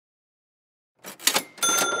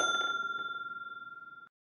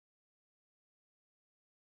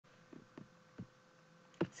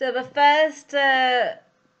So the first the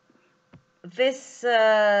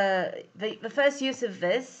first use of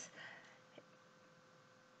this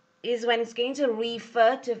is when it's going to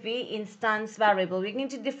refer to the instance variable. We're going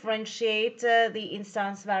to differentiate the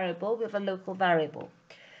instance variable with a local variable.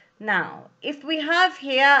 Now, if we have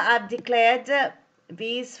here, I've declared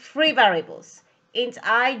these three variables, int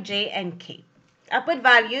I, j, and k. I put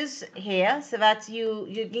values here so that you're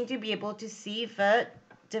going to be able to see the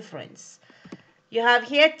difference. You have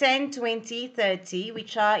here 10, 20, 30,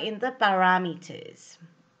 which are in the parameters.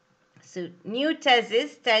 So new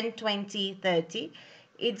thesis 10, 20, 30,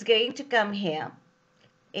 it's going to come here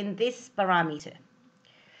in this parameter.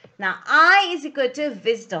 Now I is equal to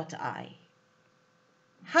this dot I.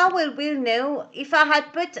 How will we know if I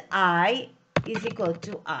had put I is equal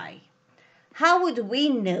to I? How would we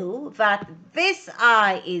know that this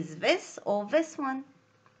I is this or this one?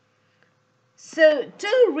 So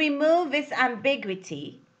to remove this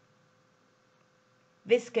ambiguity,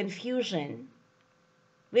 this confusion,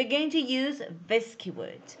 we're going to use this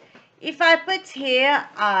keyword. If I put here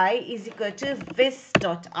I is equal to this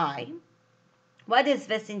dot I, what does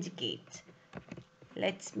this indicate?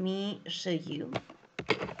 Let me show you.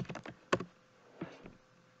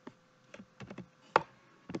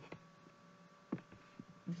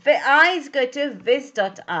 The I is equal to this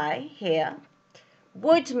dot I here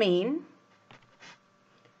would mean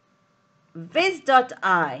this dot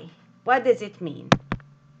I. What does it mean?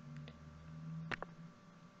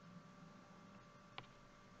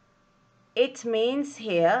 It means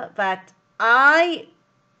here that I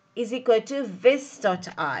is equal to this dot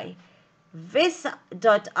I. This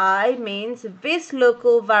dot I means this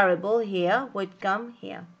local variable here would come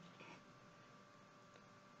here.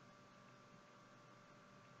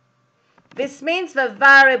 This means the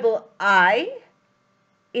variable I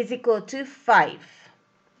is equal to 5.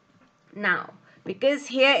 Now, because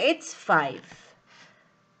here it's 5,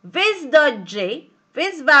 this dot j,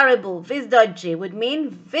 this variable, this dot j would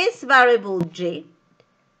mean this variable j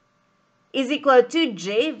is equal to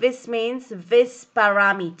j. This means this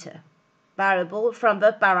parameter, variable from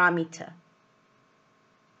the parameter.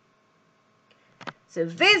 So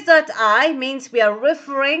this dot I means we are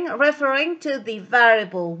referring to the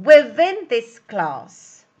variable within this class.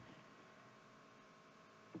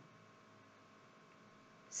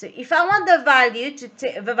 So if I want the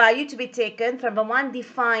value to be taken from the one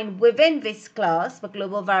defined within this class, the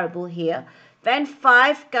global variable here, then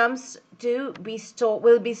 5 comes to be stored,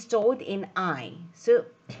 will be stored in I. So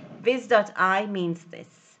this dot I means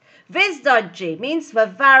this. This dot j means the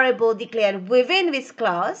variable declared within this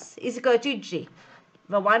class is equal to j,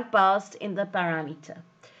 the one passed in the parameter.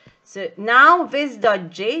 So now this dot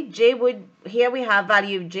j would, here we have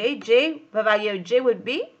value of j, the value of j would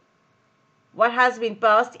be what has been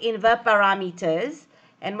passed in the parameters,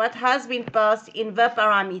 and what has been passed in the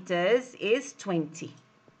parameters is 20.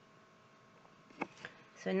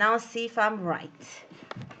 So now see if I'm right.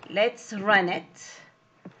 Let's run it.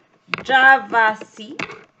 Javac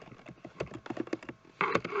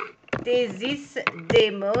thesis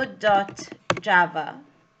demo.java.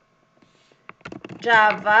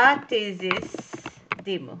 Java thesis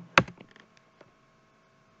demo.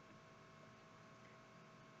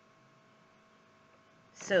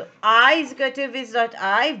 So I is equal to this dot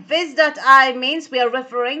I. This dot I means we are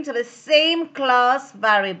referring to the same class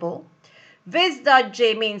variable. This dot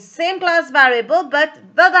j means same class variable, but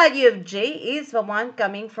the value of j is the one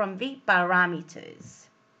coming from the parameters.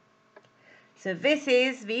 So this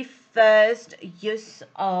is the first use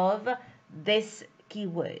of this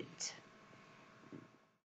keyword.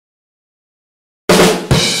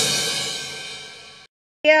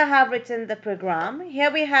 Here I have written the program.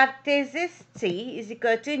 Here we have thesis T is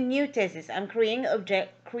equal to new thesis. I'm creating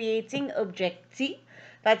object T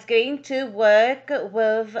that's going to work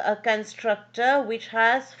with a constructor which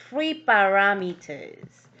has 3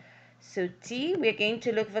 parameters. So T, we're going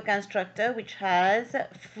to look for a constructor which has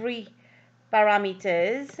 3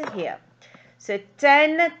 parameters here. So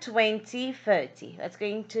 10, 20, 30. That's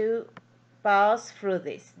going to pass through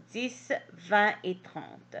this. 10, 20 et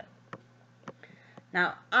 30.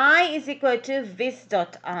 Now, I is equal to this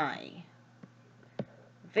dot I.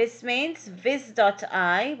 This means this dot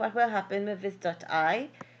I, what will happen with this dot I?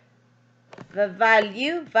 The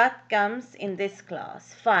value that comes in this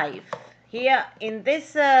class, 5. Here in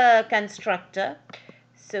this constructor,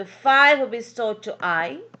 so 5 will be stored to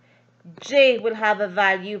I. J will have a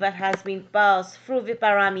value that has been passed through the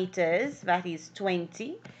parameters, that is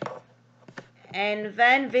 20. And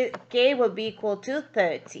then K will be equal to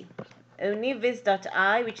 30. Only this dot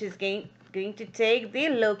I, which is going to take the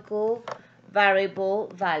local variable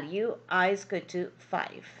value I is equal to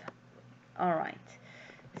 5. All right.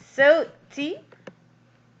 So T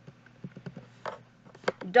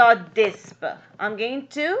dot disp. I'm going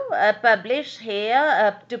to publish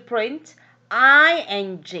here to print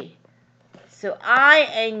ing. So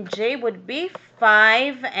ing would be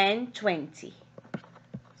 5 and 20.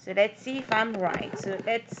 So let's see if I'm right. So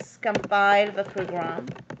let's compile the program.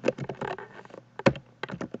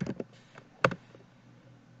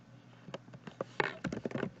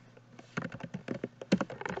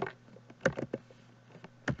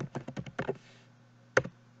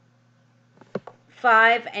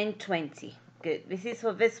 Five and 20. Good. This is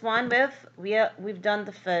for this one. We've done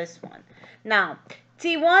the first one. Now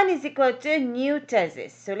T1 is equal to new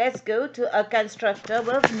thesis. So let's go to a constructor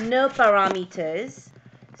with no parameters.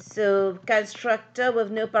 So constructor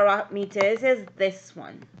with no parameters is this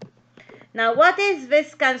one. Now what is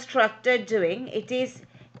this constructor doing? It is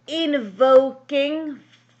invoking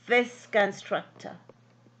this constructor.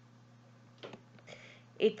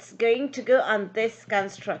 It's going to go on this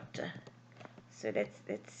constructor. So let's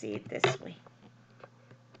see it this way.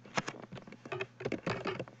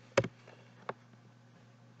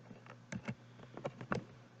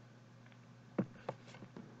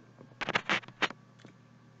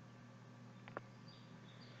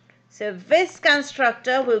 So this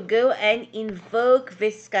constructor will go and invoke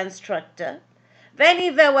this constructor. Then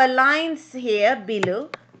if there were lines here below,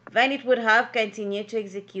 then it would have continued to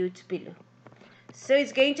execute below. So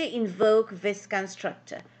it's going to invoke this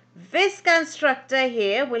constructor. This constructor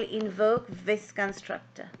here will invoke this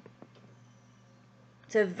constructor.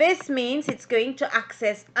 So this means it's going to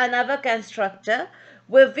access another constructor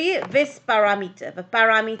with this parameter. The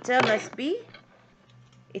parameter must be,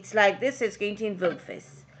 it's like this, so it's going to invoke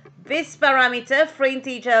this. This parameter for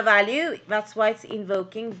integer value, that's why it's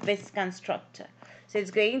invoking this constructor. So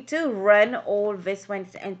it's going to run all this when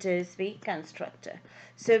it enters the constructor.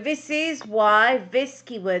 So this is why this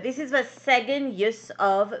keyword, this is the second use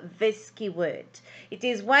of this keyword. It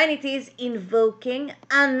is when it is invoking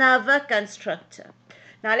another constructor.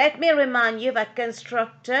 Now let me remind you that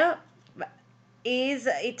constructor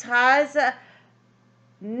has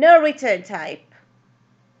no return type,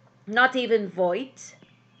 not even void,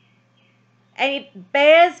 and it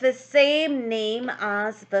bears the same name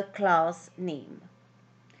as the class name.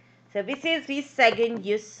 So this is the second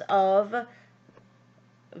use of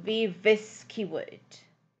this keyword.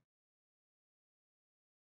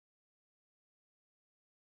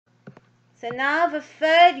 So now the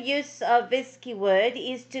third use of this keyword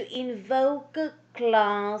is to invoke a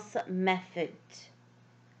class method.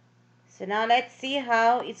 So now let's see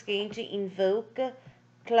how it's going to invoke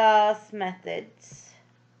class methods.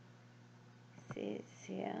 See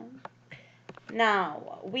here.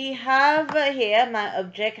 Now we have here my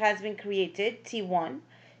object has been created, T1.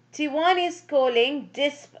 T1 is calling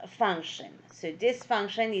disp function. So this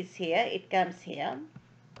function is here, it comes here.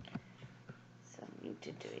 So I need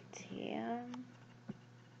to do it here.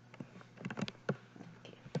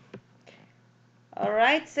 Okay.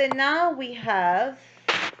 Alright, so now we have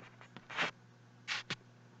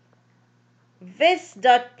this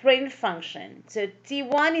dot print function. So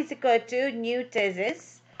T1 is equal to new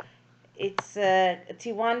thesis. It's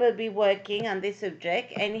T1 will be working on this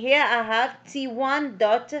object, and here I have T1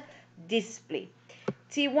 dot display.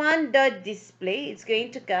 T1 dot display is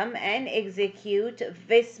going to come and execute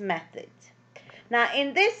this method. Now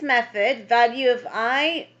in this method, value of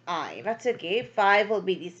I, that's okay, 5 will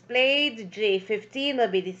be displayed, J 15 will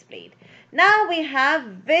be displayed. Now we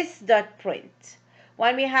have this dot print.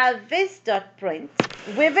 When we have this dot print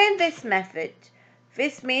within this method,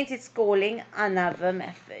 this means it's calling another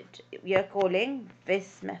method. We are calling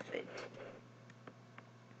this method.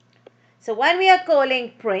 So when we are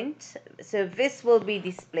calling print, so this will be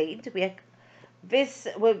displayed. This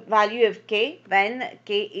with value of k, when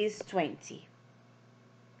k is 20.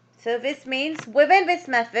 So this means within this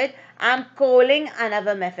method, I'm calling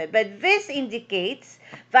another method. But this indicates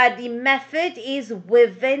that the method is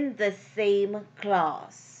within the same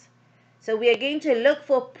class. So we are going to look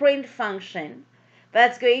for print function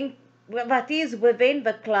that is within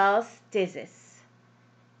the class thesis.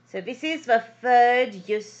 So this is the third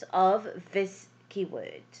use of this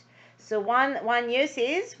keyword. So one use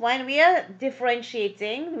is when we are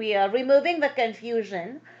differentiating, we are removing the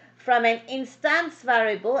confusion from an instance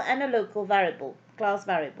variable and a local variable, class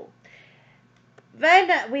variable.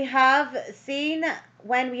 Then we have seen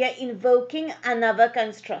when we are invoking another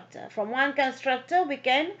constructor. From one constructor, we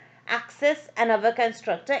can access another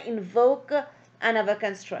constructor, invoke another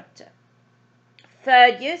constructor.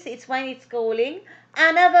 Third use is when it's calling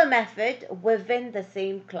another method within the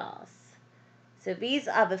same class. So these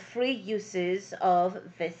are the three uses of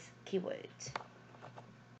this keyword.